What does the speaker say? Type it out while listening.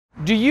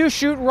Do you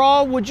shoot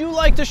RAW? Would you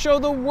like to show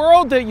the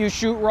world that you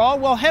shoot RAW?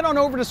 Well, head on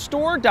over to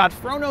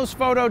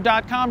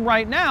store.froknosphoto.com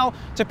right now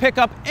to pick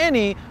up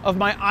any of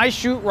my I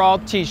Shoot RAW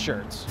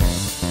t-shirts.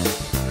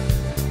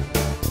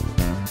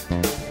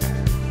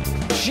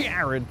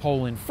 Jared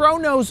Polin,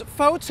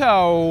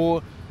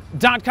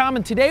 FroknowsPhoto.com,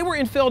 and today we're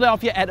in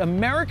Philadelphia at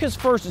America's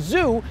first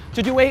zoo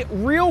to do a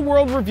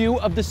real-world review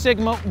of the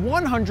Sigma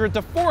 100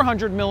 to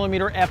 400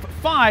 millimeter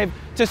f5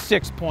 to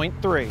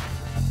 6.3.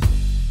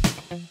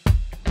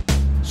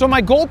 So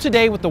my goal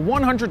today with the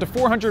 100 to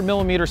 400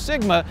 millimeter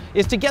Sigma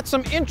is to get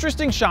some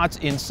interesting shots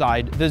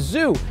inside the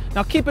zoo.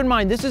 Now keep in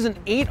mind, this is an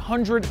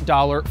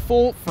 $800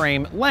 full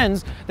frame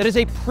lens that is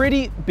a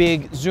pretty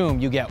big zoom.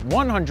 You get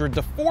 100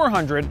 to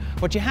 400,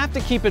 but you have to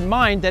keep in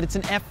mind that it's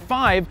an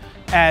f5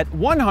 at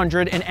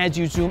 100, and as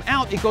you zoom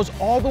out, it goes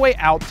all the way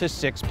out to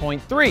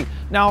 6.3.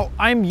 Now,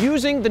 I'm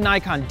using the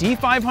Nikon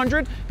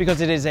D500 because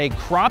it is a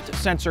cropped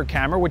sensor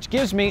camera, which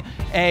gives me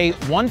a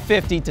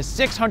 150 to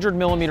 600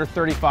 millimeter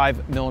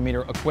 35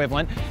 millimeter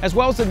equivalent, as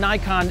well as the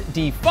Nikon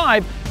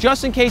D5,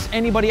 just in case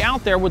anybody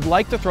out there would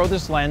like to throw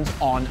this lens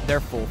on their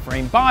full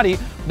frame body.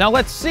 Now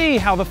let's see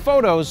how the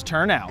photos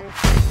turn out.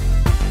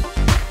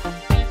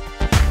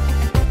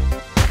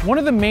 One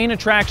of the main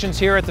attractions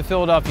here at the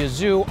Philadelphia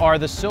Zoo are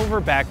the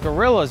silverback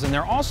gorillas, and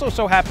there also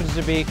so happens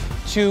to be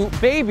two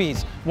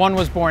babies. One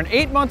was born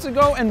 8 months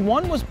ago and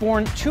one was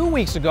born 2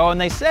 weeks ago, and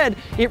they said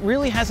it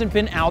really hasn't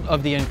been out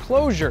of the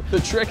enclosure. The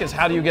trick is,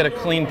 how do you get a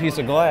clean piece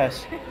of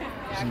glass?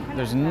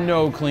 There's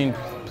no clean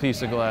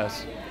piece of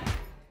glass.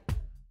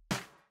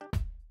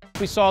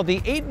 We saw the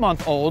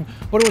 8-month-old,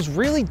 but it was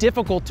really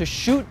difficult to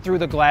shoot through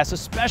the glass,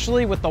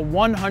 especially with the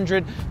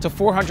 100 to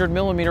 400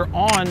 millimeter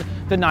on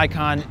the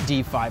Nikon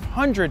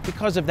D500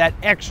 because of that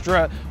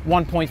extra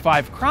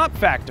 1.5 crop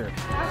factor.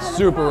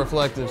 Super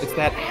reflective. It's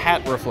that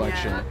hat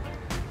reflection.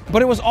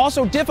 But it was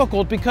also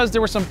difficult because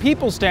there were some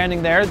people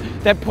standing there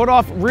that put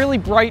off really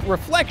bright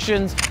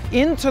reflections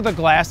into the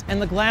glass,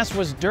 and the glass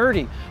was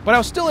dirty. But I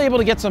was still able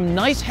to get some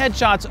nice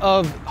headshots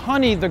of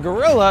Honey the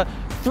gorilla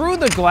through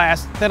the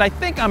glass that I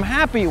think I'm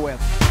happy with.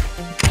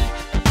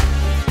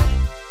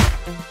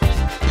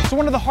 So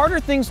one of the harder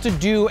things to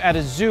do at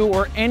a zoo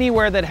or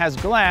anywhere that has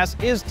glass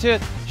is to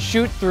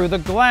shoot through the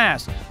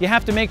glass. You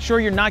have to make sure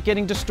you're not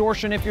getting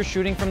distortion if you're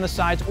shooting from the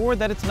sides, or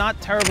that it's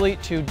not terribly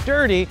too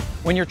dirty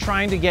when you're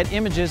trying to get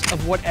images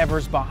of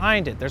whatever's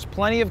behind it. There's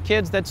plenty of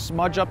kids that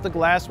smudge up the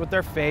glass with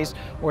their face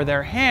or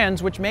their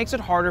hands, which makes it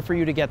harder for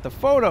you to get the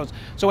photos.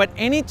 So at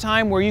any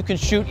time where you can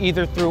shoot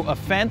either through a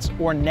fence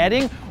or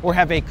netting or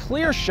have a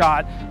clear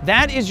shot,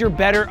 that is your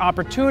better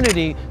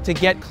opportunity to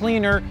get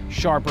cleaner,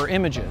 sharper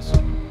images.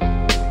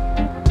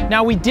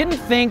 Now, we didn't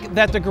think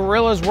that the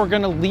gorillas were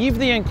going to leave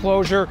the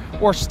enclosure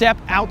or step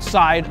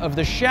outside of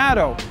the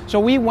shadow. So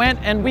we went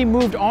and we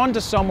moved on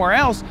to somewhere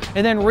else,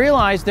 and then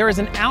realized there is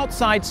an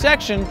outside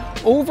section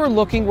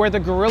overlooking where the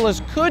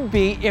gorillas could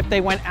be if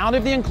they went out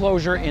of the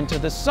enclosure into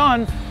the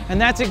sun. And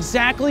that's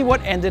exactly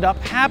what ended up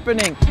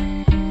happening.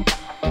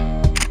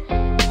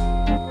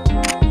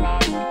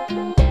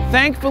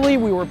 Thankfully,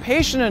 we were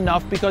patient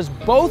enough because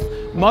both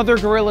mother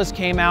gorillas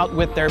came out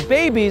with their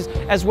babies,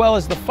 as well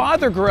as the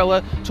father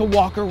gorilla, to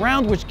walk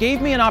around, which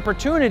gave me an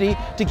opportunity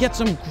to get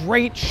some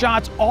great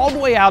shots all the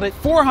way out at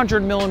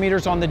 400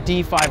 millimeters on the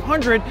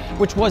D500,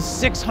 which was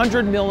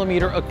 600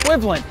 millimeter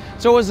equivalent.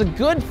 So it was a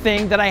good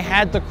thing that I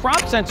had the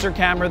crop sensor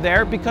camera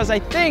there, because I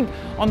think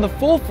on the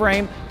full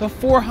frame, the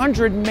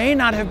 400 may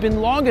not have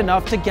been long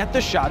enough to get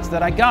the shots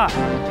that I got.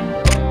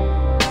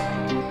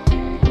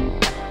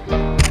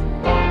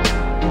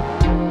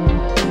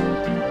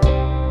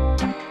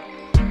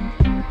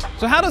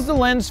 So how does the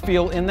lens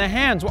feel in the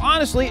hands? Well,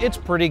 honestly, it's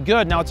pretty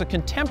good. Now, it's a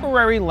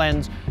contemporary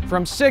lens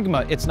from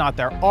Sigma. It's not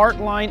their art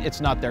line,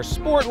 it's not their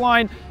sport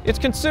line, it's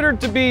considered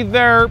to be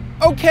their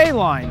okay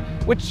line,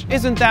 which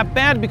isn't that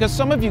bad because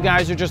some of you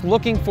guys are just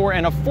looking for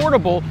an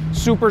affordable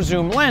super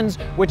zoom lens,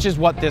 which is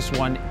what this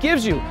one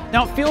gives you.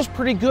 Now, it feels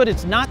pretty good.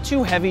 It's not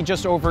too heavy,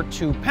 just over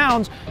 2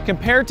 pounds,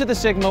 compared to the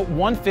Sigma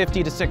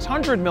 150 to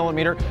 600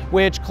 millimeter,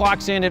 which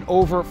clocks in at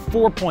over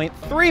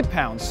 4.3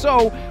 pounds.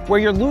 So where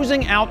you're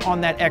losing out on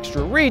that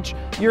extra reach,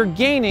 you're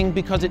gaining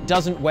because it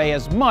doesn't weigh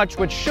as much,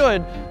 which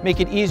should make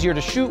it easier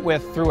to shoot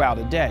with throughout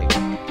a day.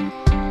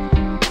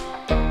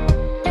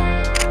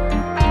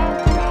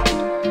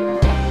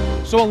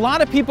 So a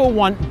lot of people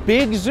want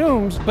big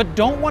zooms, but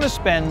don't want to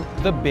spend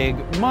the big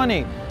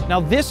money. Now,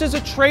 this is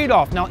a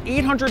trade-off. Now,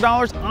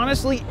 $800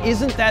 honestly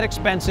isn't that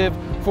expensive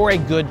for a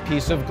good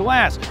piece of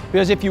glass,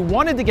 because if you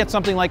wanted to get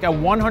something like a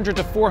 100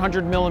 to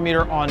 400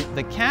 millimeter on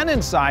the Canon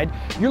side,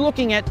 you're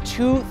looking at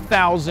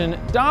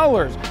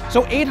 $2,000.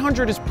 So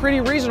 $800 is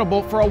pretty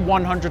reasonable for a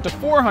 100 to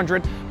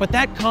 400, but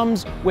that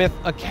comes with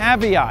a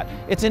caveat.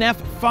 It's an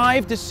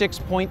f5 to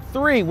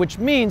 6.3, which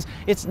means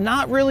it's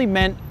not really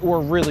meant or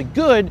really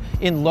good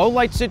in low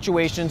light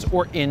situations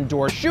or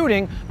indoor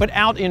shooting, but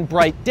out in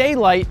bright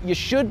daylight, you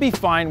should be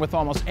fine with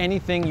almost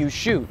anything you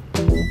shoot.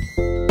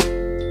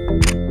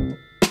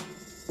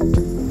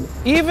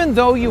 Even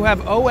though you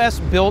have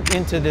OS built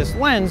into this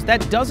lens,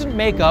 that doesn't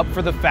make up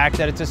for the fact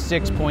that it's a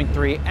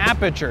 6.3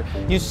 aperture.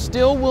 You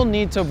still will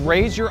need to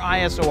raise your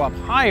ISO up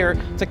higher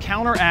to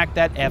counteract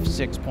that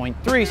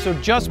f6.3, so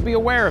just be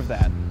aware of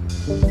that.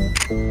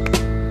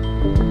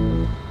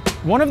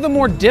 One of the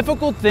more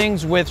difficult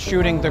things with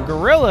shooting the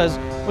gorillas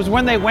was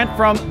when they went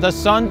from the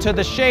sun to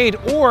the shade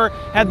or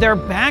had their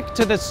back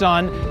to the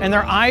sun and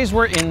their eyes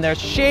were in the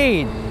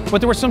shade.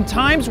 But there were some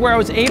times where I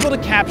was able to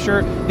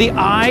capture the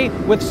eye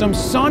with some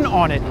sun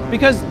on it,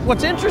 because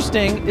what's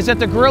interesting is that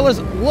the gorillas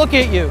look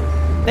at you.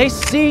 They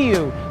see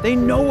you, they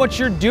know what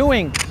you're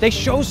doing, they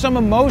show some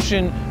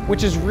emotion,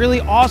 which is really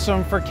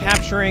awesome for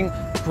capturing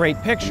great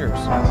pictures.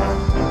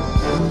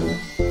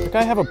 Think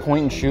I have a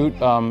point and shoot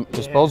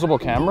disposable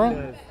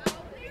camera?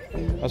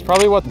 That's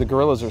probably what the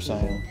gorillas are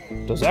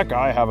saying. Does that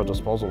guy have a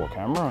disposable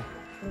camera?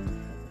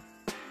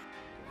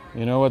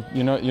 You know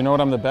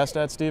what I'm the best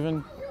at,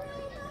 Steven?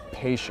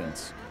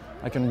 Patience.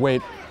 I can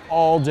wait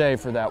all day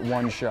for that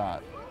one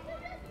shot.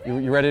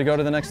 You ready to go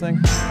to the next thing?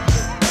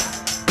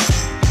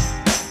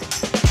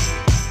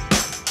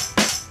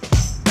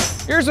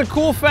 Here's a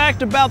cool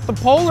fact about the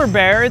polar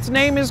bear. Its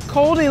name is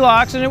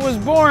Goldilocks, and it was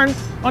born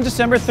on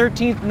December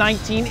 13th,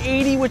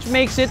 1980, which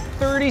makes it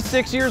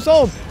 36 years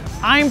old.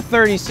 I'm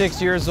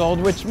 36 years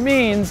old, which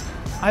means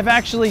I've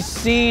actually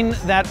seen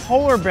that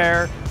polar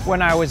bear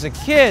when I was a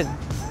kid.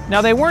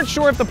 Now, they weren't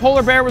sure if the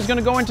polar bear was going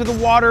to go into the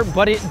water,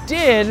 but it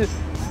did,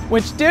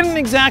 which didn't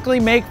exactly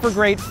make for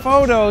great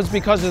photos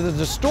because of the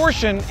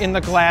distortion in the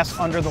glass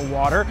under the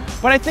water.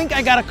 But I think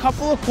I got a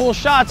couple of cool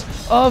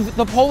shots of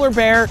the polar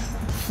bear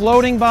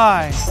floating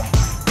by.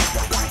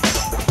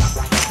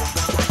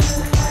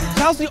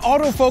 How's the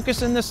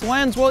autofocus in this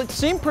lens? Well, it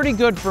seemed pretty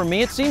good for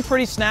me. It seemed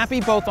pretty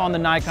snappy both on the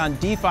Nikon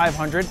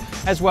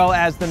D500 as well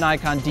as the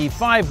Nikon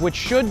D5, which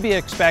should be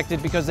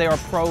expected because they are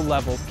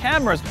pro-level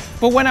cameras.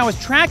 But when I was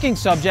tracking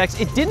subjects,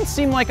 it didn't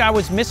seem like I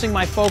was missing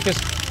my focus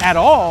at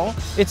all.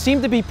 It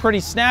seemed to be pretty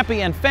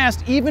snappy and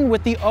fast, even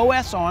with the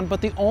OS on,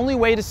 but the only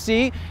way to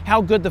see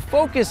how good the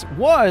focus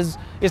was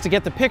is to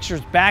get the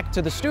pictures back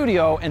to the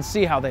studio and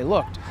see how they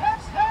looked.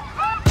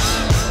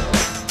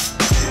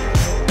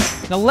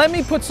 Now let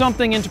me put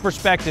something into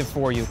perspective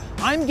for you.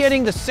 I'm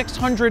getting the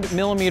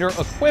 600mm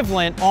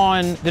equivalent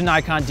on the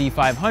Nikon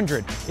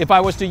D500. If I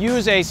was to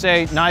use a,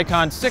 say,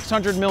 Nikon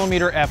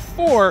 600mm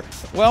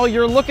f4, well,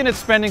 you're looking at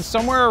spending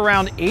somewhere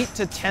around $8,000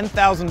 to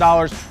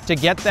 $10,000 to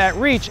get that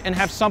reach and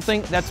have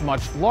something that's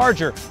much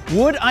larger.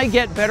 Would I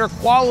get better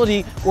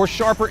quality or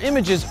sharper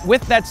images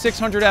with that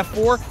 600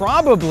 f4?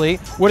 Probably.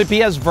 Would it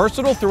be as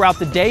versatile throughout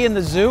the day in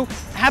the zoo?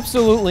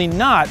 Absolutely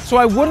not. So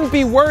I wouldn't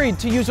be worried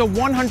to use a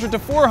 100 to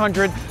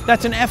 400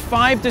 that's an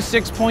f5 to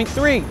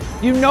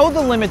 6.3. You know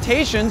the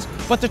limitations,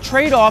 but the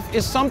trade-off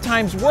is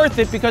sometimes worth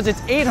it because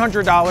it's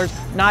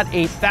 $800, not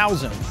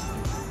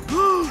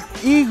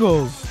 $8,000.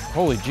 Eagles!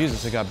 Holy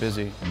Jesus, it got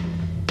busy.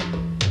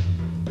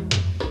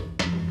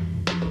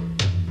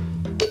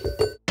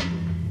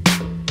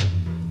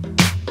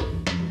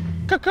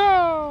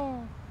 Caw-caw!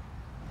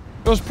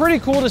 It was pretty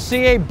cool to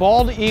see a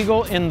bald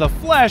eagle in the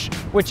flesh,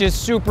 which is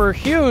super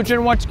huge,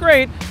 and what's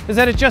great is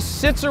that it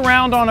just sits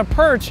around on a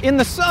perch in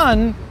the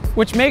sun,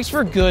 which makes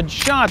for good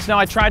shots. Now,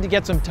 I tried to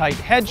get some tight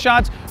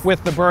headshots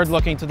with the bird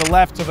looking to the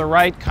left, to the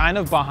right, kind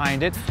of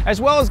behind it, as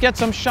well as get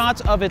some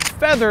shots of its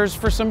feathers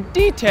for some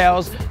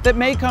details that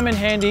may come in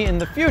handy in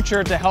the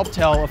future to help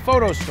tell a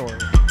photo story.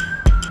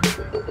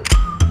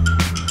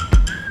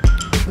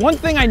 One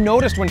thing I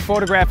noticed when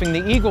photographing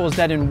the eagle is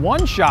that in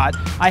one shot,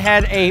 I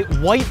had a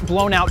white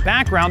blown out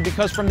background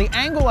because from the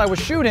angle I was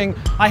shooting,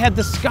 I had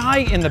the sky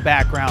in the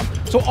background.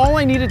 So all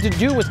I needed to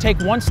do was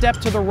take one step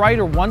to the right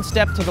or one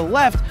step to the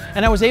left,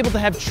 and I was able to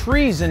have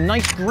trees and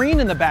nice green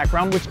in the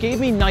background, which gave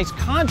me nice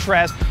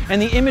contrast,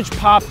 and the image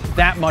popped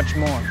that much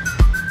more.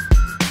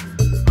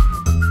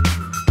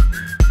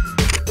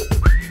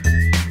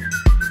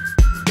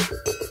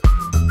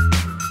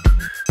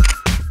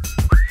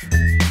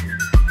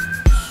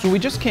 So we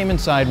just came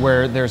inside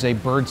where there's a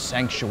bird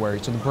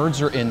sanctuary, so the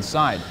birds are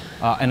inside.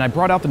 And I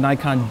brought out the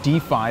Nikon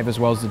D5 as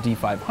well as the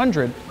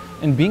D500,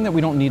 and being that we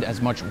don't need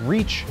as much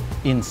reach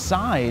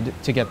inside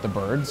to get the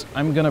birds,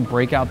 I'm gonna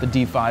break out the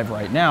D5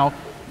 right now,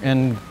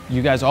 and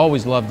you guys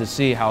always love to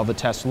see how the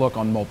tests look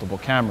on multiple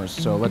cameras,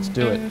 so let's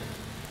do it.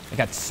 I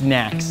got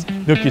snacks.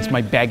 Look, it's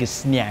my bag of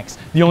snacks.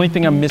 The only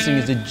thing I'm missing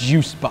is a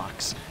juice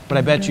box, but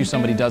I bet you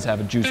somebody does have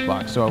a juice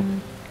box, so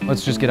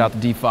let's just get out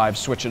the D5,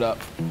 switch it up.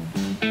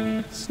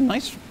 It's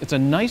nice. It's a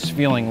nice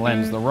feeling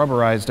lens. The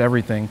rubberized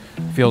everything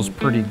feels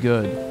pretty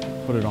good.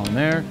 Put it on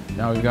there.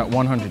 Now we've got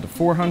 100 to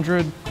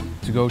 400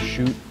 to go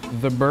shoot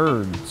the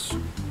birds.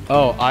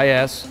 Oh,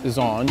 IS is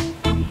on.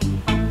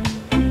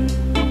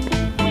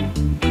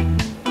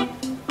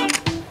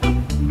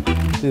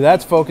 See,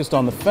 that's focused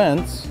on the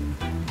fence.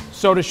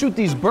 So to shoot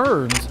these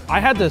birds,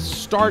 I had to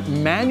start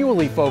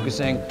manually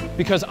focusing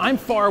because I'm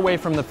far away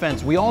from the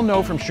fence. We all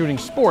know from shooting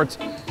sports,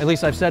 at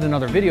least I've said in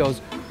other videos,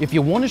 if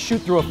you want to shoot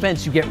through a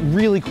fence, you get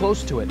really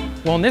close to it.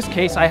 Well, in this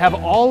case, I have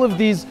all of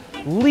these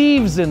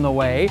leaves in the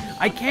way.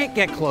 I can't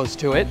get close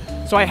to it,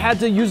 so I had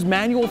to use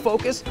manual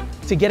focus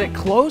to get it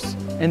close,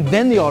 and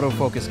then the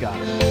autofocus got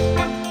it.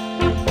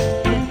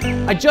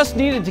 I just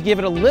needed to give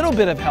it a little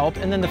bit of help,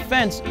 and then the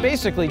fence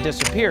basically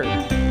disappeared.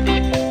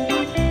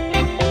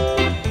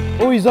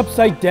 Oh, he's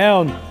upside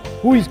down.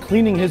 Oh, he's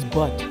cleaning his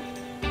butt.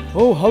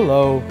 Oh,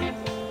 hello.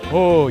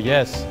 Oh,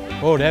 yes.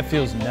 Oh, that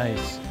feels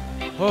nice.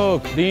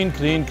 Oh, clean,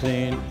 clean,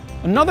 clean.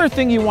 Another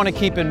thing you want to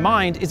keep in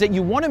mind is that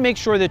you want to make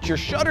sure that your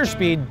shutter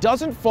speed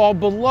doesn't fall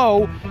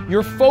below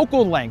your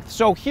focal length.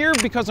 So here,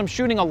 because I'm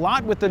shooting a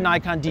lot with the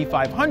Nikon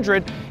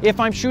D500, if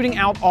I'm shooting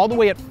out all the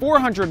way at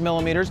 400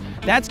 millimeters,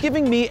 that's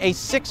giving me a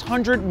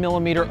 600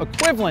 millimeter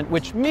equivalent,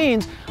 which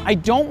means I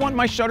don't want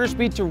my shutter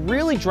speed to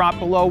really drop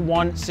below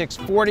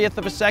 1/640th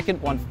of a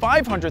second,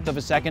 1/500th of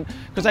a second,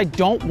 because I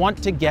don't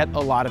want to get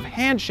a lot of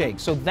handshake.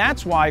 So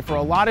that's why for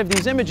a lot of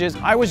these images,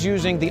 I was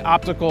using the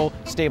optical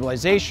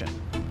stabilization.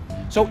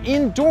 So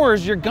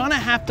indoors, you're gonna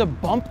have to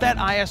bump that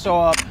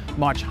ISO up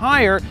much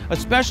higher,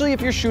 especially if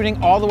you're shooting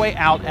all the way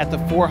out at the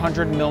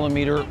 400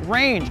 millimeter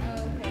range.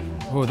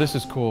 Oh, this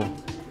is cool.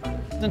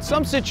 In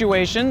some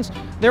situations,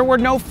 there were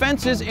no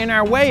fences in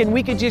our way and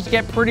we could just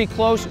get pretty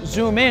close,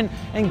 zoom in,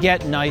 and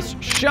get nice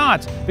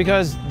shots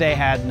because they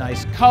had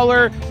nice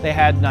color, they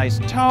had nice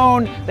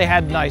tone, they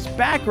had nice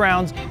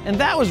backgrounds, and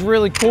that was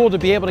really cool to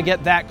be able to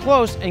get that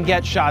close and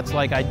get shots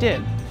like I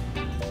did.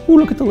 Ooh,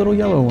 look at the little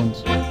yellow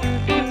ones.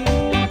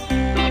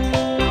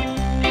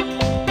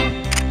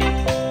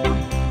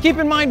 Keep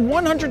in mind,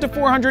 100 to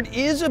 400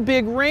 is a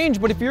big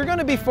range, but if you're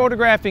gonna be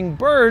photographing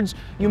birds,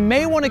 you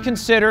may wanna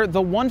consider the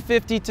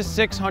 150 to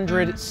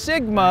 600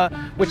 Sigma,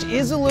 which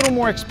is a little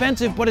more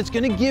expensive, but it's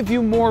gonna give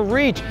you more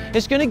reach.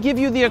 It's gonna give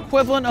you the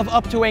equivalent of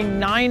up to a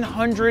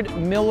 900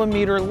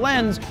 millimeter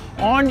lens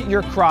on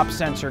your crop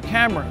sensor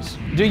cameras.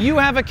 Do you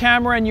have a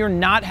camera and you're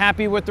not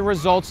happy with the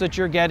results that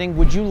you're getting?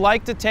 Would you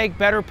like to take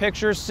better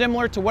pictures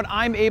similar to what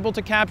I'm able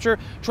to capture,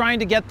 trying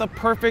to get the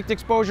perfect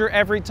exposure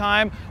every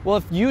time? Well,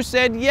 if you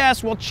said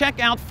yes, well,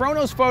 check out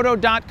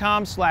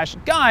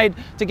FronosPhoto.com/guide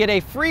to get a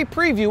free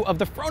preview of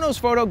the Fronos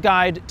Photo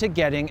Guide to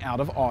Getting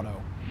Out of Auto.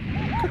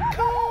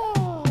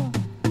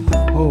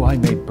 Oh, I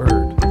made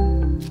bird.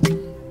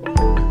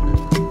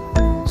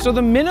 So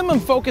the minimum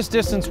focus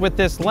distance with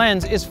this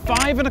lens is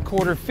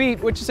 5¼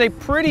 feet, which is a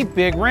pretty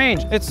big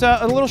range. It's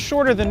a little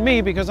shorter than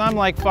me because I'm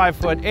like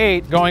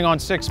 5'8", going on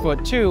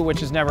 6'2",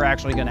 which is never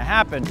actually gonna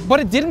happen.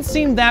 But it didn't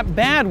seem that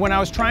bad when I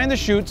was trying to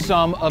shoot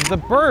some of the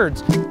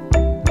birds.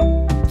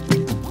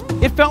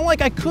 It felt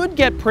like I could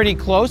get pretty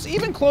close,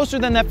 even closer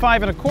than that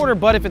 5¼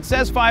 but if it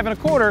says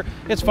 5¼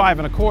 it's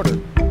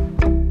 5¼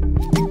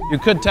 You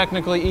could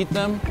technically eat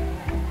them,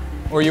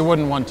 or you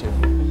wouldn't want to.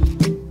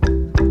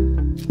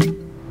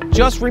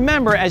 Just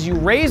remember, as you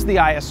raise the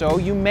ISO,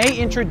 you may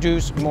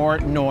introduce more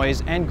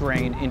noise and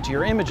grain into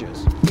your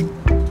images.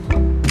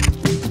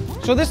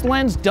 So this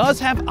lens does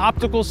have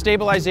optical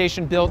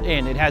stabilization built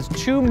in. It has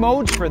 2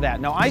 modes for that.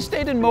 Now I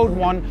stayed in mode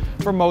 1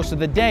 for most of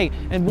the day,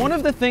 and one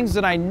of the things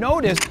that I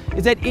noticed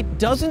is that it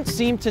doesn't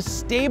seem to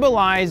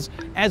stabilize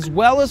as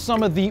well as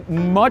some of the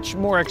much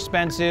more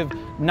expensive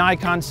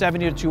Nikon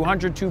 70 to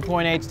 200,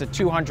 2.8s to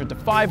 200 to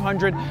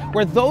 500,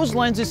 where those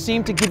lenses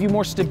seem to give you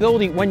more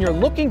stability when you're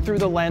looking through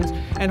the lens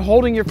and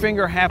holding your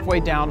finger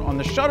halfway down on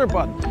the shutter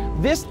button.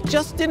 This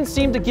just didn't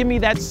seem to give me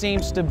that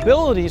same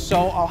stability,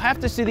 so I'll have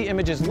to see the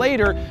images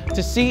later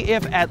to see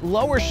if at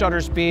lower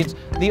shutter speeds,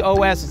 the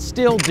OS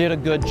still did a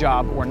good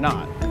job or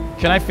not.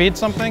 Can I feed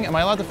something? Am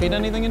I allowed to feed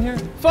anything in here?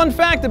 Fun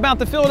fact about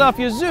the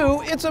Philadelphia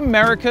Zoo, it's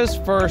America's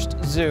first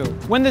zoo.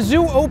 When the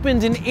zoo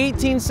opened in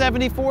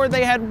 1874,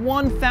 they had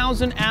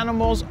 1,000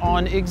 animals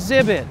on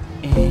exhibit.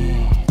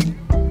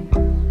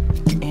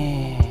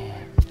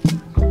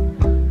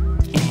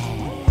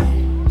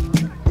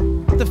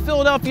 The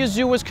Philadelphia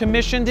Zoo was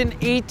commissioned in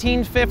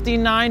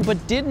 1859, but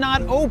did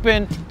not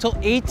open till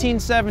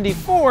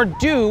 1874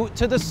 due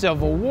to the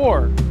Civil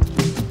War.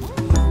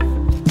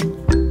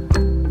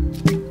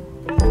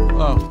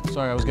 Oh,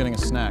 sorry, I was getting a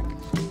snack.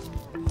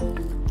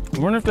 I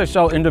wonder if they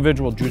sell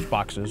individual juice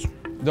boxes.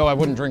 Though I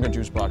wouldn't drink a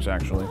juice box,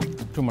 actually.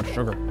 Too much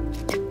sugar.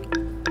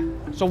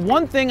 So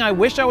one thing I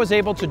wish I was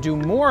able to do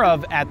more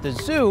of at the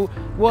zoo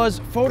was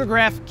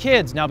photograph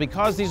kids. Now,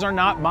 because these are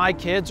not my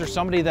kids or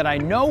somebody that I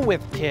know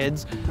with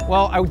kids,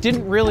 well, I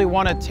didn't really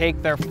want to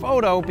take their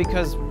photo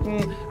because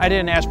I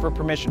didn't ask for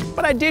permission.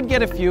 But I did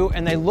get a few,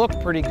 and they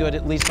looked pretty good,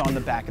 at least on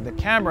the back of the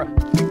camera.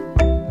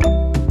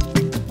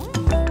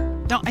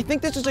 Now, I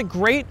think this is a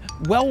great,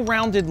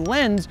 well-rounded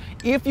lens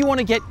if you want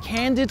to get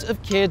candids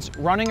of kids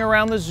running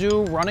around the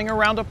zoo, running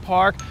around a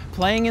park,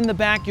 playing in the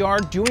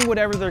backyard, doing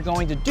whatever they're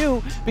going to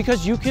do,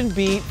 because you can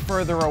be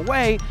further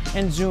away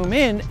and zoom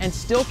in and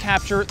still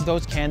capture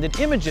those candid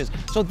images.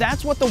 So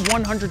that's what the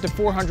 100 to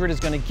 400 is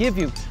going to give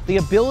you, the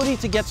ability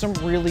to get some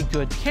really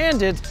good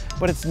candids,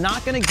 but it's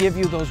not going to give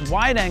you those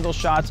wide-angle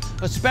shots,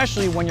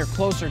 especially when you're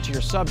closer to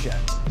your subject.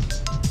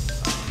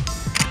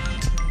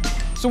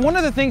 So one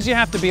of the things you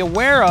have to be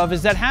aware of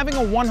is that having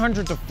a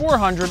 100 to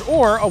 400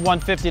 or a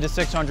 150 to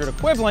 600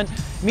 equivalent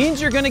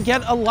means you're going to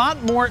get a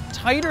lot more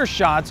tighter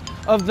shots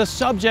of the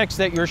subjects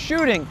that you're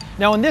shooting.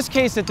 Now in this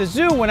case at the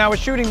zoo, when I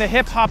was shooting the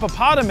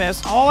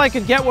hippopotamus, all I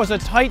could get was a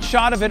tight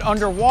shot of it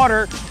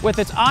underwater with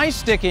its eyes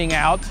sticking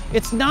out.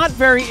 It's not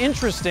very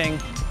interesting,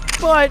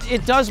 but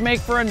it does make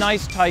for a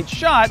nice tight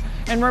shot.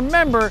 And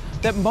remember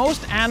that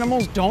most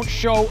animals don't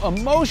show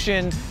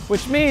emotion,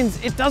 which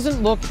means it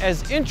doesn't look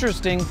as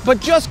interesting. But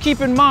just keep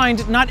in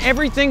mind, not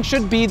everything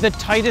should be the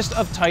tightest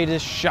of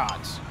tightest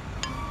shots.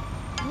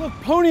 Look,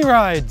 pony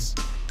rides,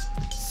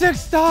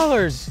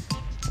 $6.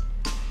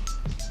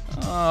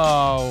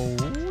 Oh,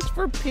 it's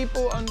for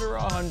people under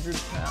 100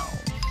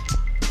 pounds.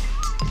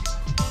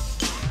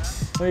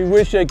 I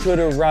wish I could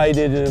have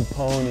ridden a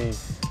pony.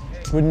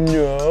 But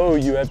no,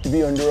 you have to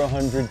be under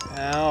 100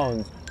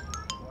 pounds.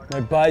 My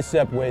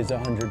bicep weighs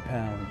 100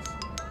 pounds.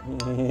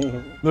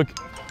 Look,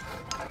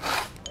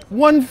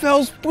 one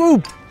fell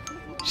swoop.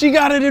 She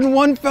got it in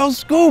one fell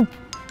scoop.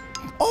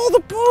 All the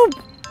poop,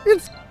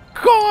 it's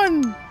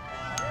gone.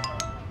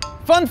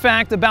 Fun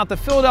fact about the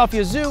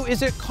Philadelphia Zoo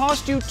is it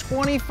cost you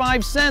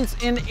 25 cents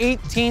in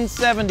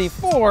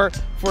 1874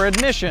 for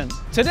admission.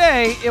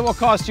 Today, it will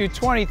cost you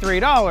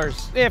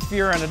 $23 if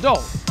you're an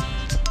adult.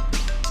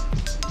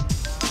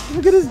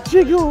 Look at his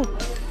jiggle.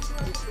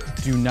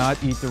 Do not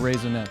eat the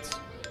Raisinets.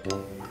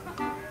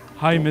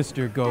 Hi,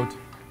 Mr. Goat.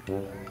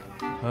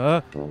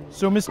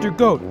 So Mr.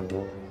 Goat,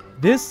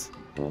 this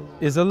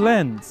is a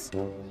lens.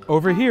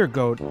 Over here,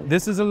 Goat,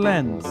 this is a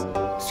lens.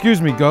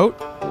 Excuse me, Goat.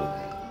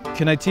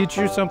 Can I teach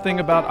you something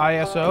about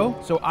ISO?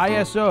 So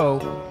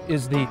ISO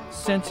is the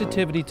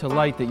sensitivity to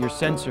light that your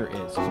sensor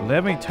is. So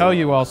let me tell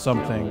you all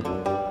something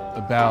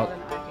about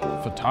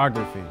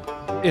photography.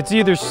 It's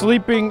either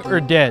sleeping or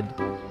dead.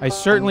 I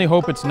certainly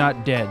hope it's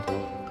not dead.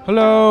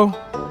 Hello?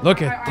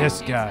 Look at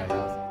this guy.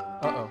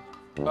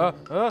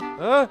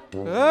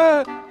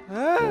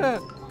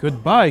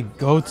 Goodbye,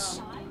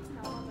 goats.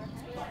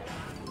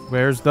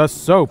 Where's the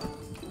soap?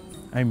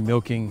 I'm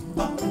milking.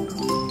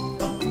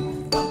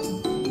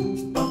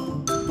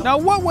 Now,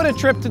 what would a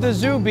trip to the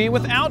zoo be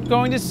without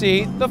going to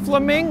see the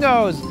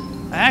flamingos?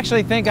 I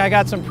actually think I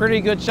got some pretty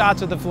good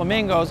shots of the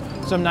flamingos.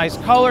 Some nice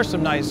color,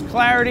 some nice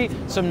clarity,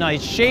 some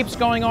nice shapes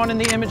going on in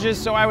the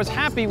images, so I was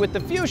happy with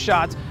the few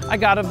shots I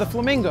got of the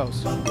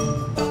flamingos.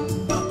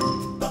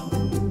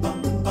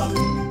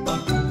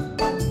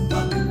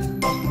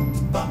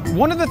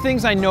 One of the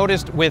things I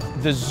noticed with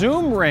the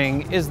zoom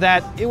ring is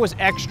that it was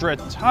extra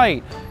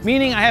tight,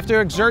 meaning I have to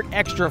exert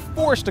extra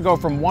force to go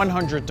from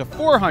 100 to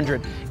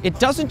 400. It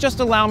doesn't just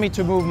allow me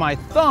to move my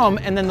thumb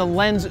and then the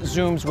lens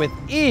zooms with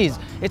ease.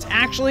 It's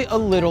actually a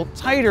little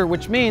tighter,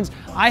 which means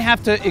I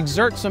have to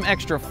exert some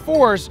extra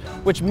force,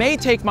 which may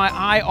take my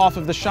eye off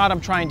of the shot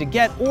I'm trying to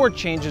get or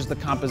changes the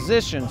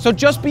composition. So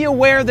just be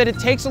aware that it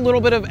takes a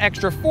little bit of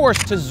extra force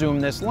to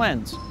zoom this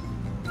lens.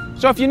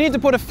 So if you need to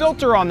put a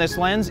filter on this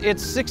lens,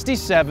 it's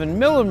 67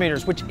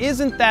 millimeters, which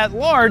isn't that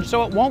large,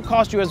 so it won't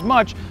cost you as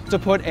much to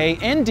put a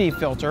ND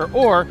filter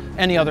or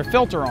any other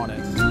filter on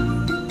it.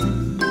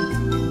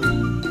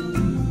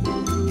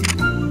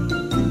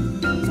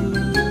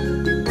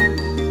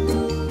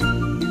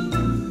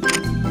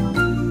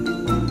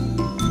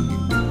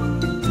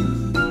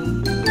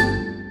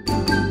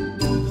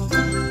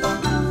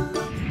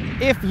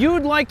 If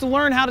you'd like to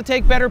learn how to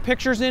take better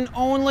pictures in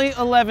only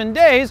 11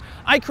 days,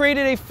 I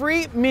created a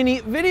free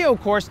mini video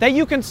course that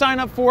you can sign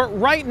up for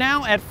right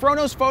now at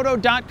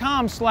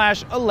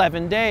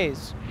froknosphoto.com/11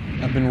 days.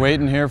 I've been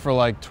waiting here for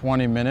like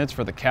 20 minutes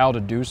for the cow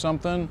to do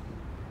something.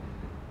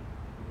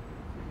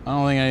 I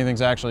don't think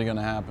anything's actually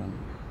gonna happen.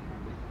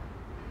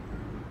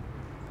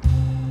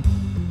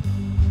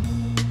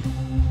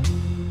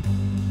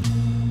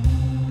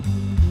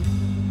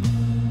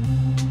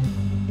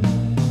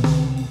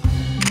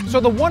 So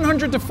the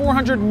 100 to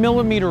 400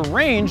 millimeter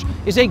range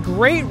is a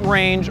great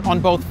range on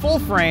both full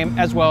frame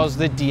as well as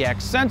the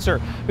DX sensor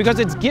because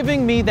it's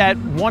giving me that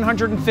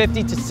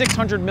 150 to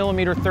 600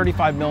 millimeter,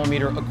 35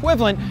 millimeter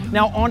equivalent.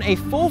 Now on a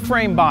full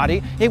frame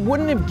body, it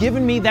wouldn't have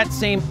given me that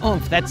same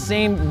oomph, that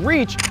same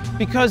reach,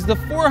 because the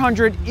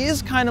 400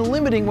 is kind of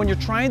limiting when you're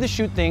trying to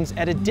shoot things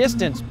at a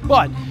distance.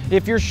 But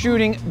if you're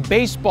shooting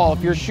baseball,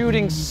 if you're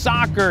shooting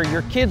soccer,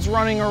 your kids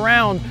running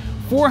around,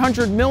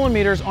 400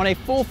 millimeters on a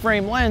full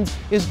frame lens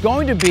is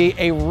going to be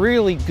a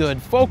really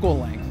good focal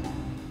length.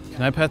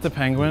 Can I pet the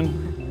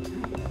penguin?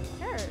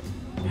 Sure.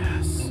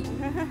 Yes.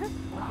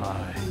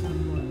 Hi.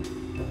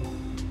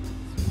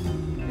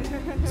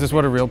 Is this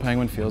what a real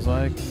penguin feels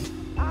like? He's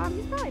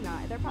probably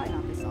not. They're probably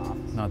not this soft.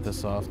 Not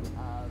this soft.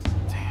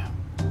 Damn.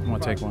 I'm gonna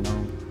take one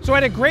home. So I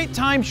had a great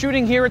time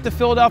shooting here at the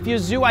Philadelphia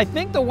Zoo. I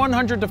think the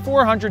 100 to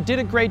 400 did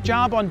a great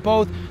job on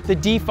both the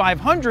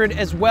D500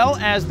 as well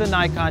as the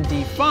Nikon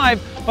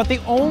D5, but the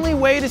only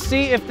way to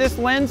see if this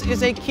lens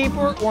is a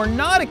keeper or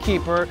not a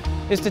keeper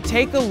is to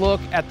take a look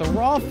at the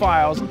raw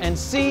files and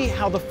see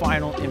how the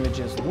final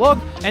images look.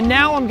 And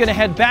now I'm gonna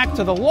head back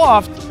to the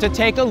loft to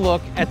take a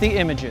look at the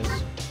images.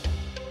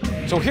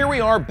 So here we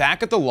are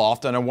back at the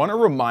loft, and I want to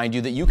remind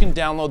you that you can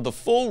download the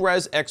full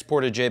res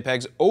exported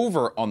JPEGs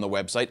over on the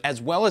website,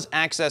 as well as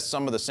access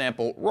some of the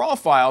sample RAW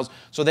files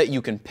so that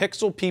you can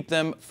pixel peep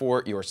them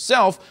for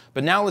yourself.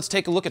 But now let's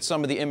take a look at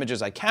some of the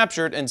images I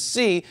captured and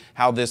see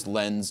how this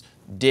lens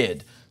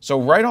did. So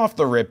right off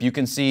the rip, you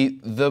can see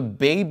the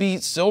baby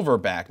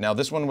silverback. Now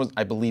this one was,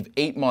 I believe,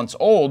 8 months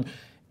old.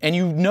 And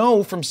you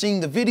know from seeing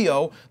the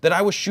video that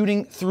I was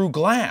shooting through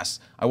glass.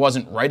 I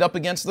wasn't right up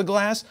against the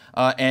glass,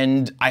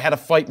 and I had to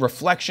fight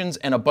reflections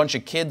and a bunch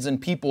of kids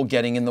and people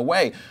getting in the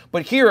way.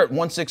 But here at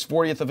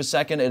 1/640th of a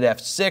second at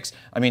f6,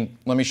 I mean,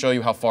 let me show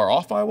you how far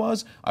off I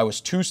was. I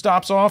was 2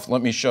 stops off.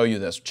 Let me show you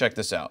this. Check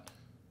this out.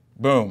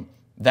 Boom.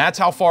 That's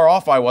how far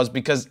off I was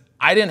because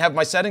I didn't have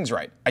my settings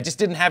right. I just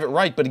didn't have it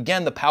right. But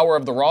again, the power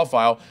of the RAW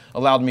file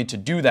allowed me to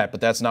do that, but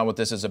that's not what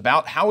this is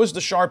about. How is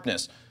the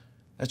sharpness?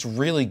 That's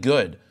really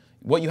good.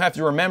 What you have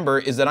to remember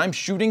is that I'm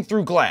shooting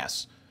through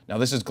glass. Now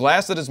this is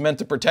glass that is meant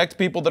to protect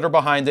people that are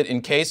behind it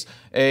in case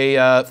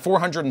a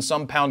 400 and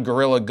some pound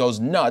gorilla goes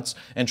nuts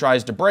and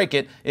tries to break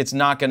it. It's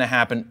not going to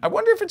happen. I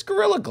wonder if it's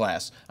Gorilla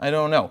Glass. I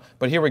don't know.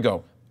 But here we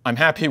go. I'm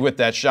happy with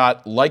that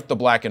shot, like the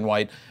black and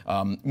white.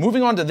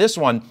 Moving on to this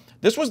one.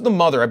 This was the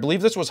mother. I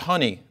believe this was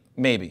Honey,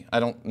 maybe. I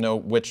don't know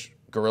which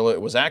gorilla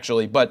it was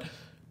actually, but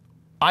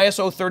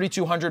ISO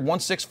 3200,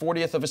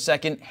 1/640th of a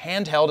second,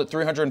 handheld at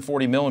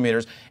 340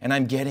 millimeters, and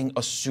I'm getting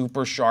a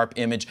super sharp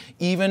image,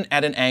 even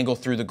at an angle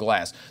through the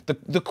glass.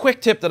 The quick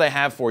tip that I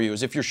have for you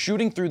is if you're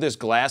shooting through this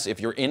glass, if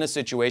you're in a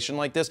situation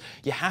like this,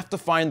 you have to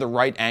find the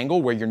right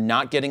angle where you're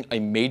not getting a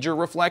major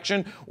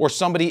reflection or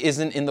somebody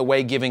isn't in the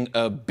way giving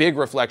a big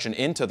reflection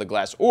into the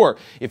glass. Or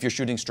if you're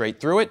shooting straight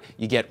through it,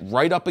 you get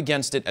right up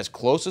against it as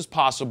close as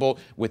possible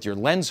with your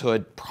lens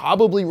hood,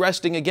 probably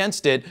resting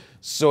against it,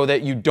 so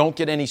that you don't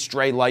get any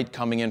stray light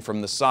coming in from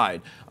the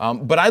side.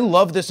 But I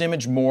love this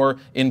image more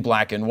in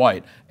black and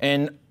white.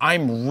 And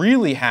I'm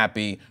really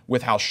happy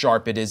with how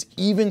sharp it is,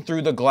 even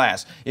through the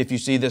glass. If you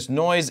see this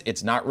noise,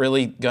 it's not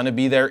really gonna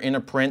be there in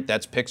a print.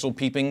 That's pixel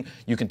peeping.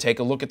 You can take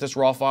a look at this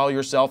RAW file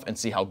yourself and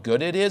see how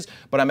good it is.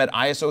 But I'm at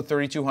ISO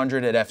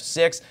 3200 at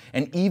f6,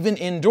 and even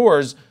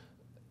indoors,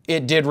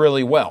 it did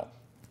really well.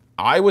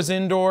 I was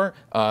indoor,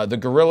 the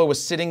gorilla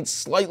was sitting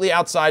slightly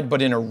outside,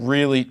 but in a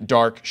really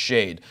dark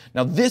shade.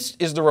 Now this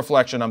is the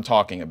reflection I'm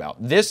talking about.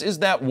 This is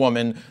that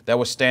woman that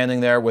was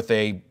standing there with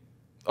a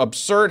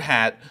absurd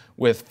hat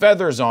with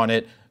feathers on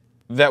it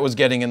that was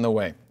getting in the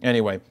way.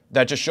 Anyway,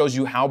 that just shows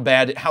you how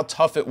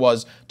tough it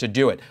was to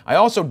do it. I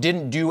also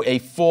didn't do a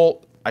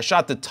full, I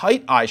shot the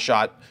tight eye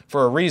shot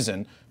for a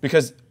reason,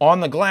 because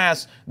on the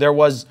glass there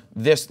was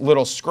this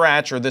little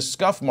scratch or this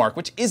scuff mark,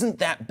 which isn't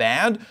that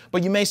bad,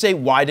 but you may say,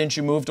 why didn't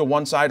you move to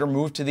one side or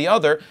move to the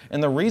other?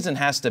 And the reason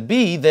has to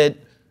be that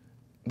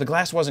the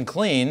glass wasn't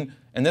clean,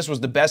 and this was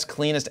the best,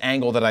 cleanest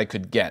angle that I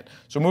could get.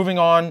 So moving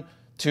on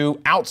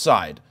to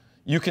outside,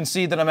 you can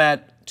see that I'm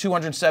at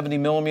 270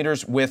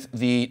 millimeters with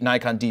the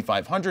Nikon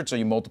D500, so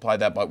you multiply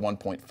that by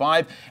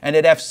 1.5, and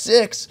at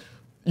f6,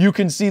 you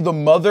can see the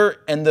mother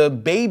and the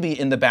baby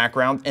in the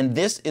background, and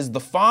this is the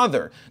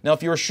father. Now,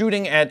 if you were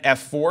shooting at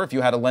f4, if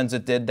you had a lens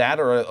that did that,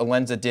 or a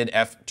lens that did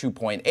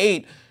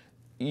f2.8,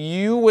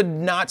 you would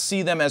not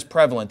see them as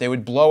prevalent. They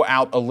would blow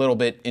out a little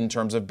bit in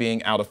terms of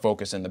being out of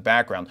focus in the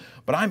background.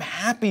 But I'm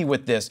happy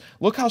with this.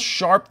 Look how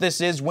sharp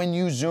this is when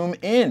you zoom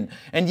in.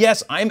 And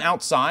yes, I'm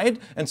outside,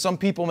 and some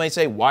people may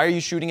say, why are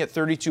you shooting at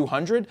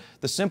 3200?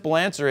 The simple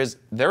answer is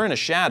they're in a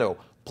shadow.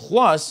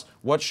 Plus,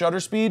 what shutter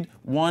speed?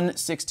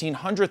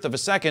 1/1600th of a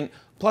second.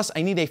 Plus,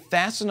 I need a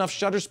fast enough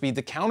shutter speed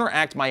to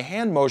counteract my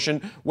hand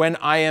motion when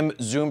I am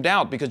zoomed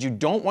out, because you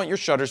don't want your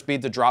shutter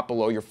speed to drop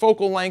below your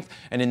focal length.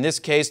 And in this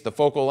case, the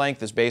focal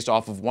length is based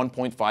off of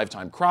 1.5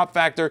 time crop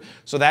factor.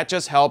 So that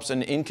just helps,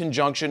 and in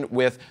conjunction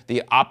with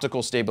the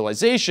optical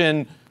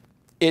stabilization,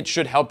 it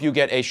should help you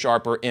get a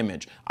sharper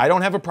image. I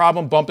don't have a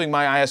problem bumping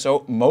my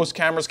ISO. Most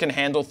cameras can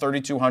handle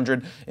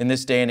 3200 in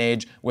this day and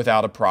age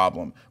without a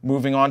problem.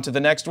 Moving on to the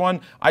next one,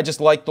 I just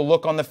like the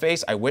look on the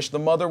face. I wish the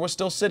mother was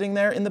still sitting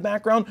there in the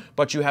background,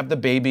 but you have the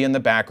baby in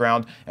the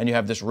background, and you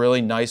have this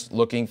really nice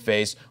looking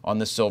face on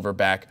the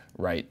silverback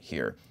right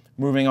here.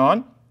 Moving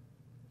on,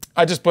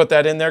 I just put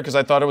that in there because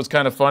I thought it was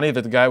kind of funny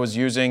that the guy was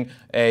using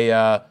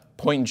a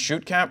point and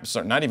shoot camera,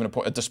 sorry, not even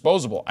a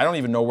disposable. I don't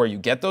even know where you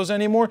get those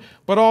anymore,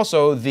 but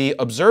also the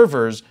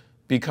observers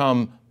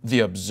become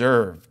the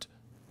observed.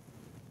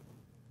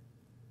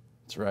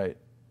 That's right,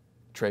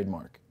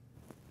 trademark.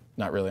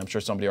 Not really, I'm sure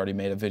somebody already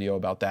made a video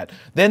about that.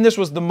 Then this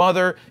was the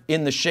mother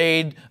in the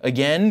shade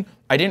again.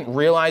 I didn't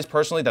realize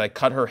personally that I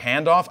cut her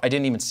hand off. I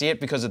didn't even see it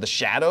because of the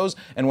shadows,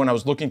 and when I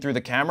was looking through the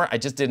camera, I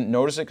just didn't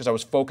notice it because I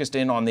was focused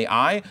in on the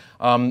eye.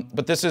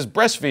 But this is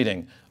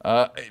breastfeeding.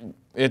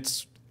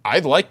 I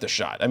like the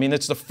shot. I mean,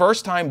 it's the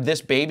first time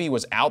this baby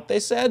was out, they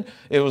said.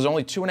 It was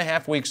only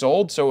 2.5 weeks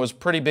old, so it was a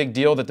pretty big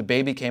deal that the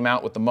baby came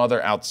out with the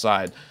mother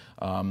outside.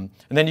 And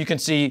then you can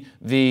see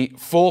the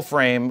full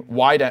frame,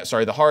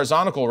 the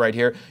horizontal right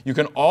here. You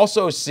can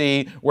also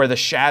see where the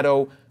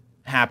shadow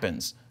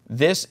happens.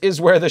 this is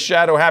where the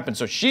shadow happens.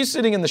 So she's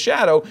sitting in the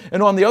shadow,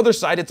 and on the other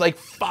side, it's like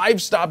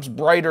 5 stops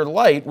brighter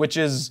light, which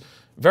is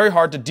very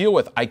hard to deal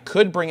with. I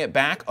could bring it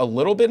back a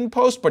little bit in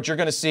post, but you're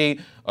gonna see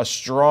a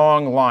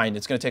strong line.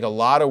 It's gonna take a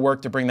lot of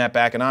work to bring that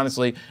back, and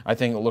honestly, I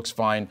think it looks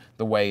fine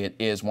the way it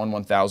is,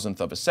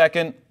 1/1000th of a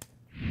second.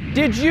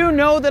 Did you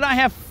know that I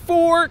have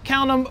 4,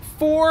 count them,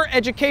 4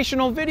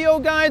 educational video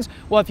guides?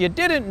 Well, if you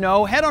didn't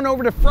know, head on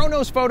over to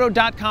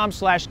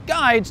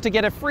froknosphoto.com/guides to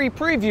get a free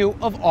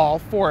preview of all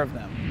 4 of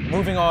them.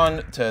 Moving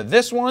on to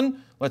this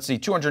one, let's see,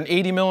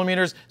 280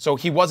 millimeters. So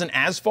he wasn't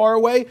as far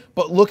away,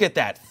 but look at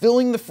that,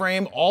 filling the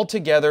frame all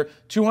together,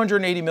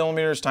 280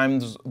 millimeters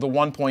times the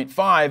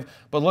 1.5.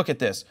 But look at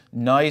this,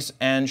 nice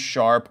and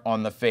sharp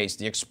on the face.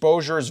 The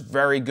exposure is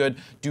very good.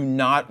 Do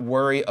not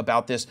worry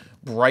about this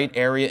bright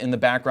area in the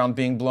background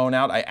being blown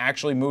out. I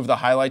actually moved the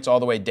highlights all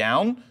the way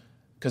down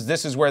because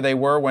this is where they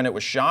were when it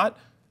was shot.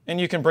 And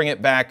you can bring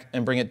it back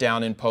and bring it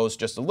down in post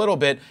just a little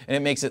bit, and it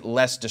makes it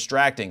less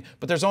distracting.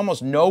 But there's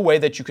almost no way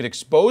that you could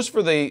expose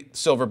for the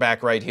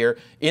silverback right here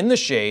in the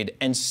shade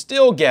and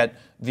still get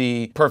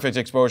the perfect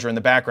exposure in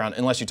the background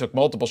unless you took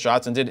multiple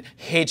shots and did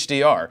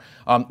HDR.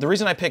 The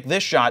reason I picked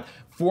this shot,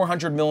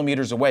 400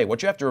 millimeters away,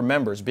 what you have to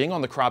remember is being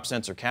on the crop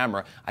sensor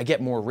camera, I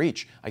get more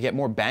reach. I get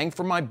more bang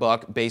for my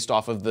buck based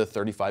off of the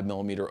 35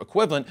 millimeter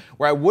equivalent,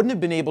 where I wouldn't have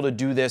been able to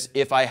do this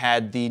if I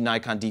had the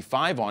Nikon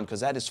D5 on,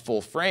 because that is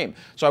full frame.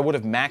 So I would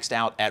have maxed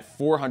out at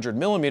 400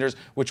 millimeters,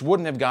 which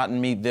wouldn't have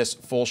gotten me this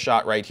full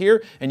shot right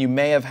here, and you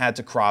may have had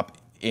to crop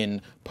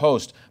in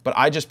post. But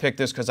I just picked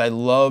this because I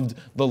loved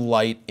the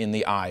light in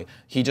the eye.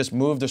 He just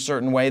moved a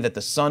certain way that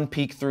the sun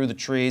peeked through the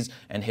trees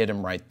and hit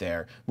him right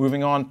there.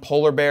 Moving on,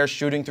 polar bear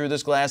shooting through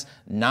this glass,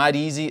 not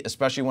easy,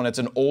 especially when it's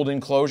an old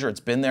enclosure. It's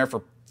been there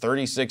for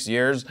 36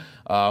 years,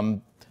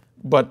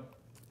 but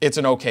it's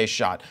an okay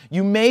shot.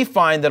 You may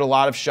find that a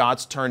lot of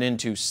shots turn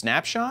into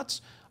snapshots.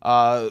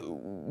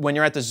 When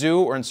you're at the zoo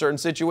or in certain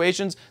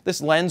situations,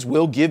 this lens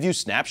will give you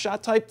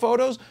snapshot type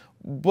photos,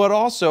 but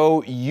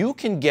also you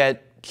can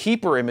get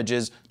keeper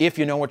images if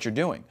you know what you're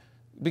doing.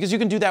 Because you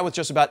can do that with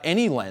just about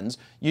any lens.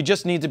 You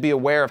just need to be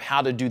aware of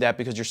how to do that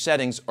because your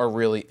settings are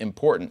really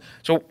important.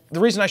 So the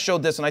reason I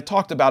showed this, and I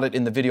talked about it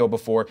in the video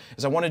before,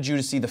 is I wanted you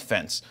to see the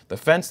fence. The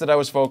fence that I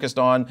was focused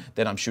on,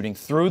 that I'm shooting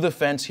through the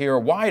fence here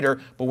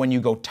wider, but when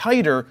you go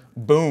tighter,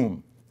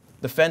 boom,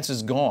 the fence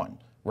is gone.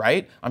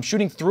 Right? I'm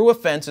shooting through a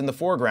fence in the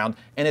foreground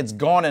and it's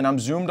gone, and I'm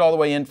zoomed all the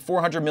way in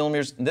 400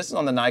 millimeters. And this is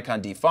on the Nikon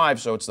D5,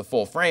 so it's the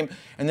full frame.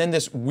 And then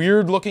this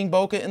weird looking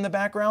bokeh in the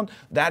background,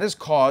 that is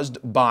caused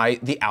by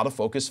the out of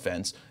focus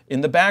fence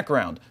in the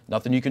background.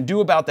 Nothing you can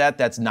do about that.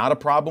 That's not a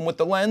problem with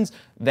the lens.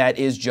 That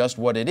is just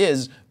what it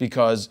is,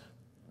 because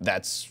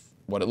that's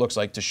what it looks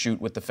like to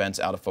shoot with the fence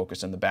out of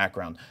focus in the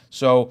background.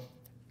 So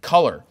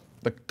color.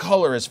 The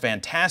color is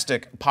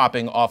fantastic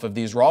popping off of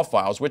these RAW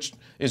files, which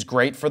is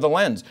great for the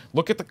lens.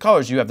 Look at the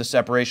colors. You have the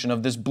separation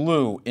of this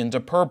blue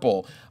into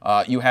purple.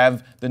 You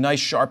have the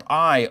nice sharp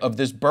eye of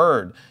this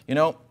bird. You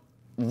know,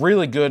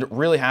 really good,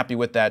 really happy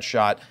with that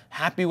shot.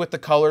 Happy with the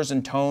colors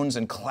and tones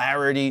and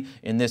clarity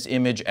in this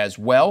image as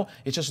well.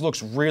 It just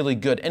looks really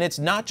good. And it's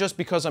not just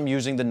because I'm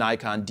using the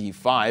Nikon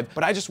D5,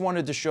 but I just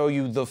wanted to show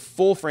you the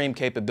full frame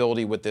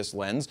capability with this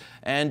lens.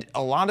 And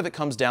a lot of it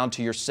comes down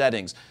to your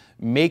settings,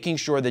 making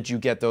sure that you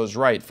get those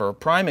right. For a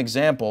prime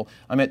example,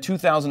 I'm at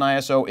 2000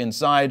 ISO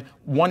inside.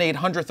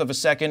 1/800th of a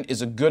second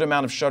is a good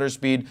amount of shutter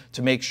speed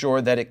to make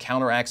sure that it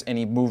counteracts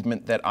any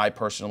movement that I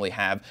personally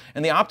have.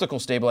 And the optical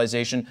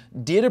stabilization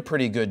did a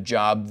pretty good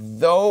job,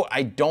 though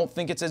I don't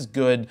think it's as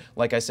good,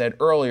 like I said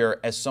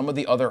earlier, as some of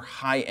the other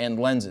high-end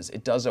lenses.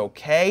 It does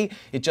okay.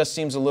 It just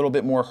seems a little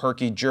bit more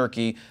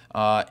herky-jerky,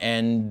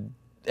 and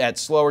at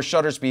slower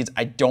shutter speeds,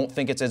 I don't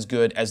think it's as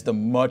good as the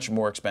much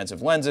more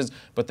expensive lenses,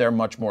 but they're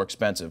much more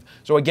expensive.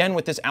 So again,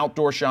 with this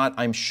outdoor shot,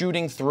 I'm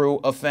shooting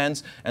through a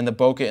fence, and the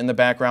bokeh in the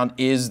background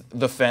is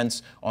the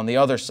fence on the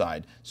other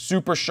side.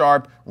 Super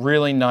sharp,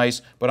 really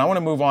nice, but I want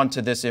to move on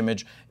to this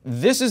image.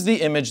 This is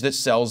the image that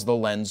sells the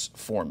lens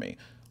for me.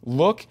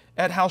 Look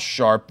at how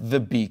sharp the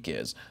beak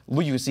is.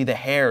 You can see the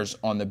hairs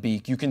on the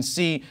beak. You can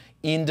see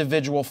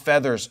individual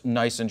feathers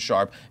nice and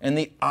sharp, and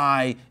the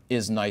eye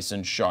is nice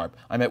and sharp.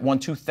 I'm at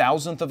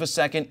 1/2000th of a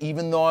second,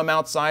 even though I'm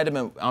outside.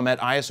 I'm at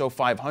ISO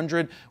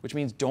 500, which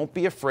means don't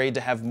be afraid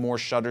to have more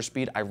shutter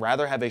speed. I'd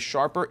rather have a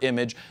sharper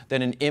image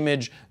than an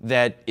image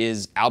that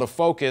is out of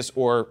focus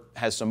or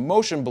has some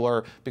motion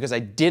blur because I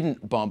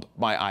didn't bump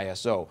my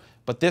ISO.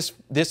 But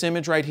this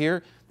image right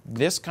here,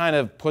 this kind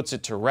of puts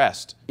it to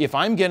rest. If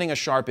I'm getting a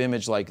sharp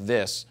image like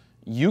this,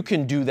 you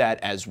can do that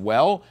as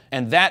well,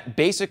 and that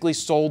basically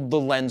sold the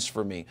lens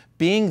for me.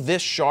 Being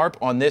this sharp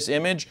on this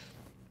image,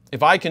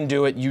 If I can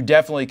do it, you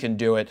definitely can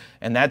do it,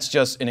 and that's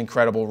just an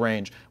incredible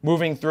range.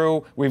 Moving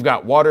through, we've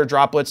got water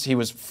droplets. He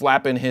was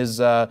flapping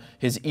his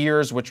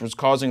ears, which was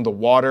causing the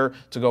water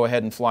to go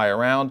ahead and fly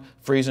around.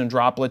 Freezing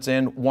droplets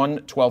in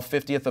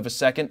 1/1250th of a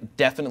second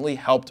definitely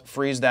helped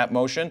freeze that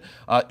motion.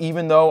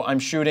 Even though I'm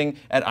shooting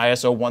at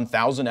ISO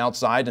 1000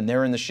 outside and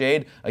they're in the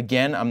shade,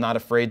 again, I'm not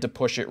afraid to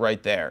push it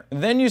right there.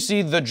 Then you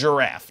see the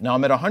giraffe. Now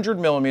I'm at 100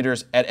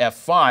 millimeters at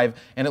f5,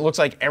 and it looks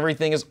like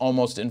everything is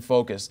almost in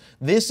focus.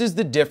 This is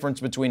the difference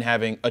between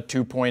having a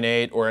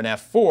 2.8 or an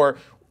f4,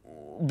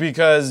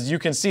 because you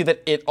can see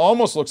that it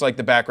almost looks like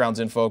the background's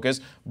in focus,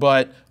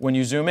 but when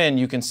you zoom in,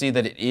 you can see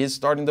that it is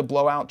starting to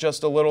blow out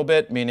just a little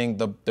bit, meaning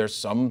there's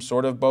some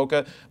sort of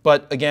bokeh.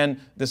 But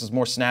again, this is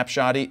more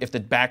snapshotty. If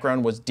the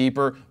background was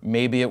deeper,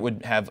 maybe it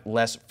would have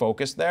less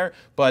focus there,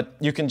 but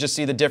you can just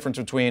see the difference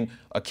between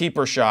a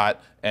keeper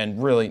shot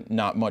and really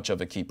not much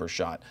of a keeper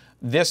shot.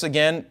 This,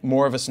 again,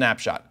 more of a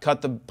snapshot.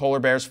 Cut the polar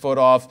bear's foot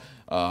off.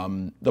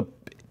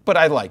 But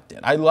I liked it.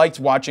 I liked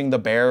watching the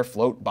bear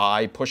float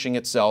by, pushing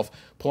itself,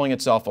 pulling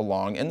itself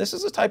along. And this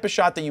is a type of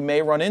shot that you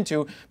may run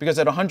into because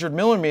at 100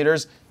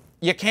 millimeters,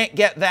 you can't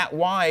get that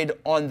wide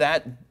on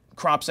that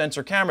crop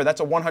sensor camera. That's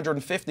a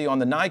 150 on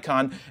the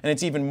Nikon, and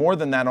it's even more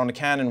than that on a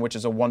Canon, which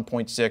is a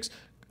 1.6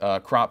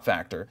 crop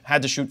factor.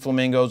 Had to shoot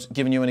flamingos,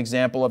 giving you an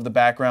example of the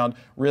background.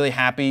 Really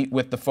happy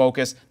with the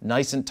focus,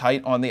 nice and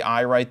tight on the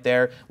eye right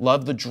there.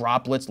 Love the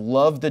droplets,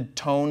 love the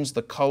tones,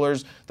 the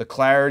colors, the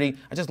clarity.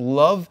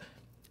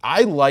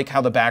 I like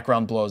how the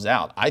background blows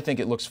out. I think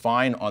it looks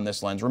fine on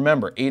this lens.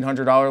 Remember,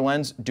 $800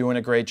 lens, doing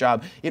a great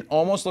job. It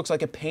almost looks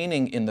like a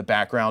painting in the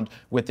background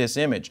with this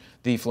image.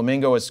 The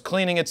flamingo is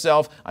cleaning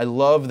itself. I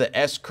love the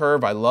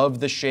S-curve. I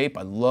love the shape.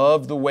 I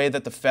love the way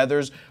that the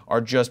feathers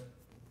are just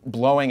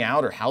blowing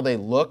out, or how they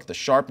look, the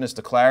sharpness,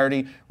 the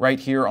clarity right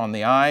here on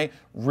the eye.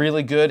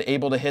 Really good,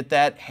 able to hit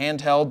that.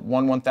 Handheld,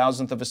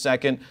 1/1000th of a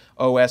second.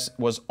 OS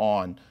was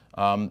on.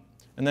 And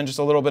then just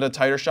a little bit of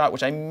tighter shot,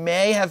 which I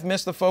may have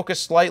missed the focus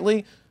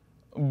slightly,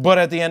 but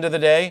at the end of the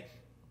day,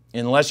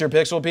 unless you're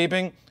pixel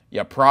peeping,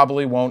 you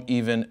probably won't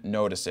even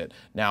notice it.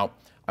 Now,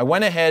 I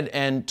went ahead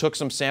and took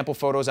some sample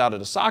photos out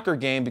at a soccer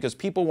game because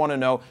people want to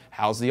know,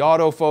 how's the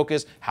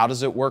autofocus? How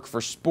does it work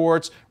for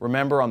sports?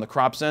 Remember, on the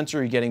crop sensor,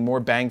 you're getting more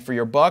bang for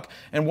your buck.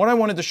 And what I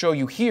wanted to show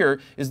you here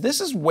is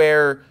this is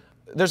where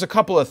there's a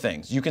couple of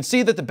things. You can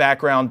see that the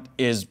background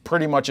is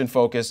pretty much in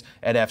focus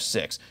at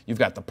f6. You've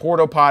got the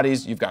porta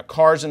potties, you've got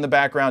cars in the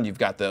background, you've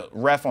got the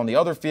ref on the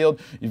other field,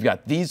 you've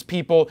got these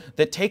people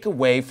that take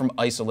away from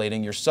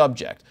isolating your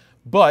subject.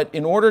 But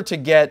in order to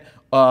get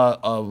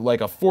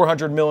like a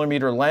 400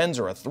 millimeter lens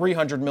or a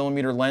 300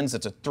 millimeter lens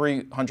that's a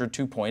 300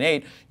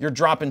 2.8, you're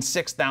dropping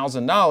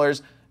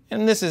 $6,000.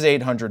 And this is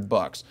 800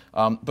 bucks.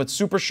 But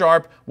super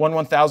sharp,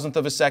 1/1000th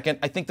of a second.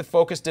 I think the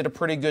focus did a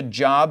pretty good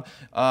job.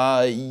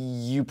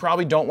 You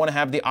probably don't want to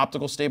have the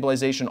optical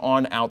stabilization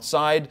on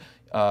outside.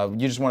 You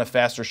just want a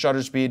faster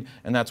shutter speed,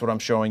 and that's what I'm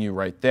showing you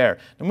right there.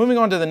 Now moving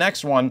on to the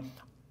next one,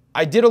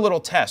 I did a little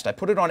test. I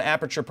put it on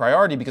aperture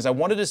priority because I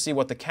wanted to see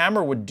what the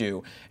camera would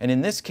do. And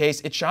in this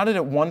case, it shot it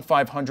at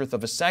 1/500th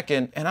of a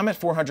second, and I'm at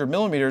 400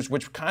 millimeters,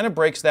 which kind of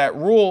breaks that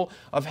rule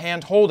of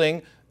hand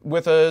holding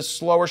with a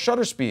slower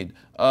shutter speed.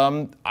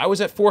 I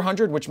was at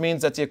 400, which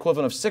means that's the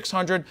equivalent of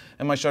 600,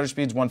 and my shutter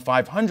speed's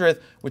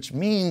 1/500th, which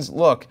means,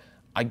 look,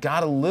 I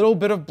got a little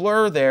bit of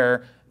blur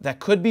there. That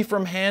could be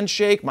from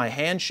handshake, my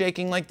hand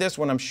shaking like this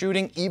when I'm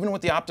shooting. Even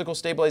with the optical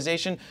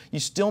stabilization, you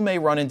still may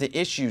run into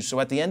issues.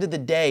 So at the end of the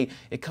day,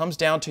 it comes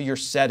down to your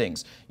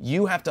settings.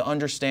 You have to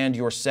understand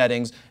your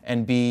settings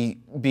and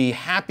be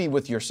happy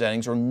with your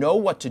settings, or know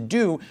what to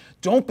do.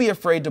 Don't be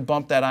afraid to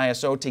bump that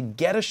ISO to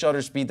get a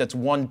shutter speed that's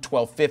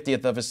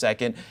 1/1250th of a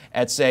second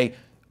at, say,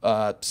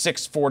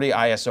 640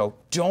 ISO.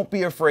 Don't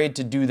be afraid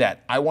to do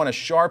that. I want a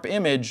sharp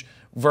image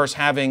versus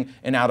having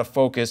an out of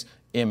focus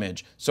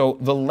image. So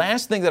the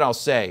last thing that I'll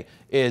say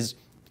is,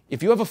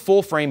 if you have a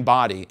full frame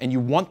body and you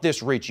want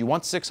this reach, you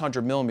want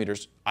 600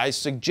 millimeters, I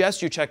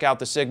suggest you check out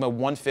the Sigma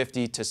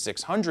 150 to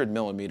 600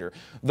 millimeter.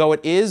 Though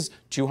it is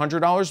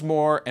 $200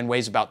 more and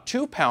weighs about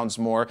 2 pounds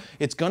more,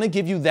 it's going to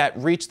give you that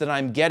reach that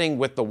I'm getting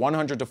with the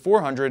 100 to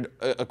 400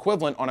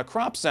 equivalent on a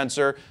crop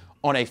sensor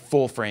on a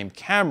full frame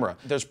camera.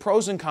 There's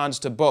pros and cons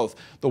to both.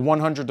 The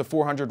 100 to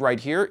 400 right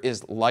here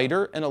is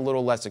lighter and a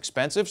little less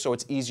expensive, so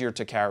it's easier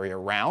to carry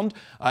around,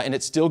 and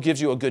it still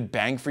gives you a good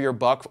bang for your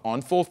buck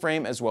on full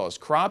frame as well as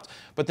cropped.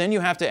 But then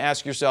you have to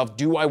ask yourself,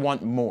 do I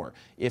want more?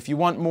 If you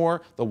want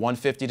more, the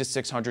 150 to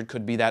 600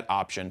 could be that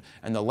option.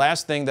 And the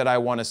last thing that I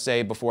want to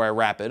say before I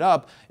wrap it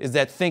up is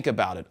that think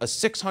about it. A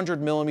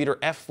 600 millimeter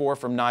f4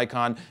 from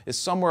Nikon is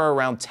somewhere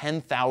around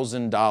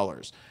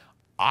 $10,000.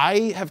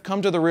 I have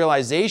come to the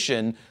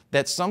realization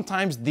that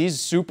sometimes these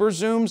super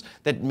zooms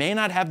that may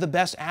not have the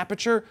best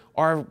aperture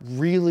are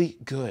really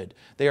good.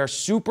 They are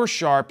super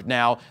sharp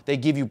now. They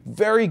give you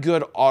very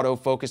good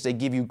autofocus. They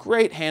give you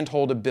great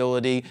handhold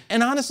ability.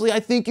 And honestly,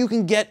 I think you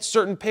can get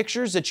certain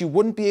pictures that you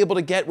wouldn't be able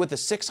to get with a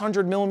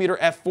 600 millimeter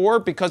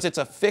f4 because it's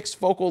a fixed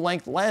focal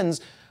length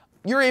lens.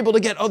 you're able to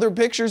get other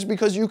pictures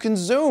because you can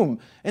zoom.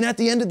 And at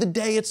the end of the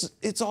day,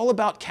 it's all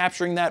about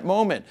capturing that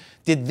moment.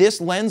 Did this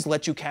lens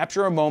let you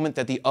capture a moment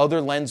that the other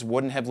lens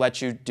wouldn't have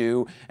let you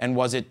do? And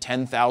was it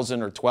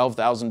 $10,000 or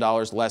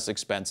 $12,000 less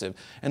expensive?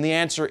 And the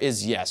answer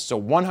is yes. So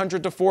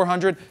 100 to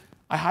 400,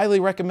 I highly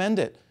recommend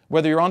it.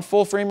 Whether you're on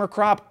full frame or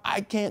crop,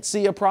 I can't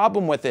see a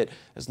problem with it.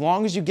 As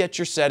long as you get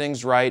your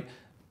settings right,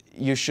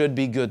 you should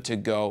be good to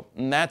go.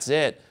 And that's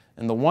it.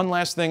 And the one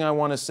last thing I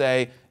want to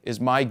say is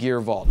My Gear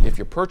Vault. If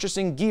you're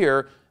purchasing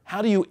gear,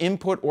 how do you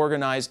input,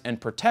 organize, and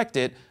protect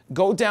it?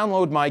 Go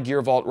download My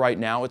Gear Vault right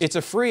now. It's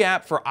a free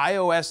app for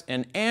iOS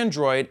and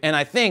Android, and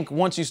I think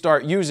once you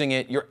start using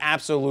it, you're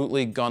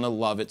absolutely gonna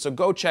love it. So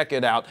go check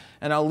it out,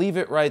 and I'll leave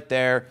it right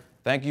there.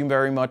 Thank you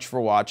very much for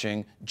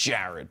watching.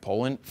 Jared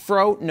Polin,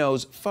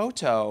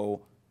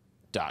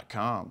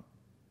 FroKnowsPhoto.com.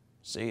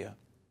 See ya.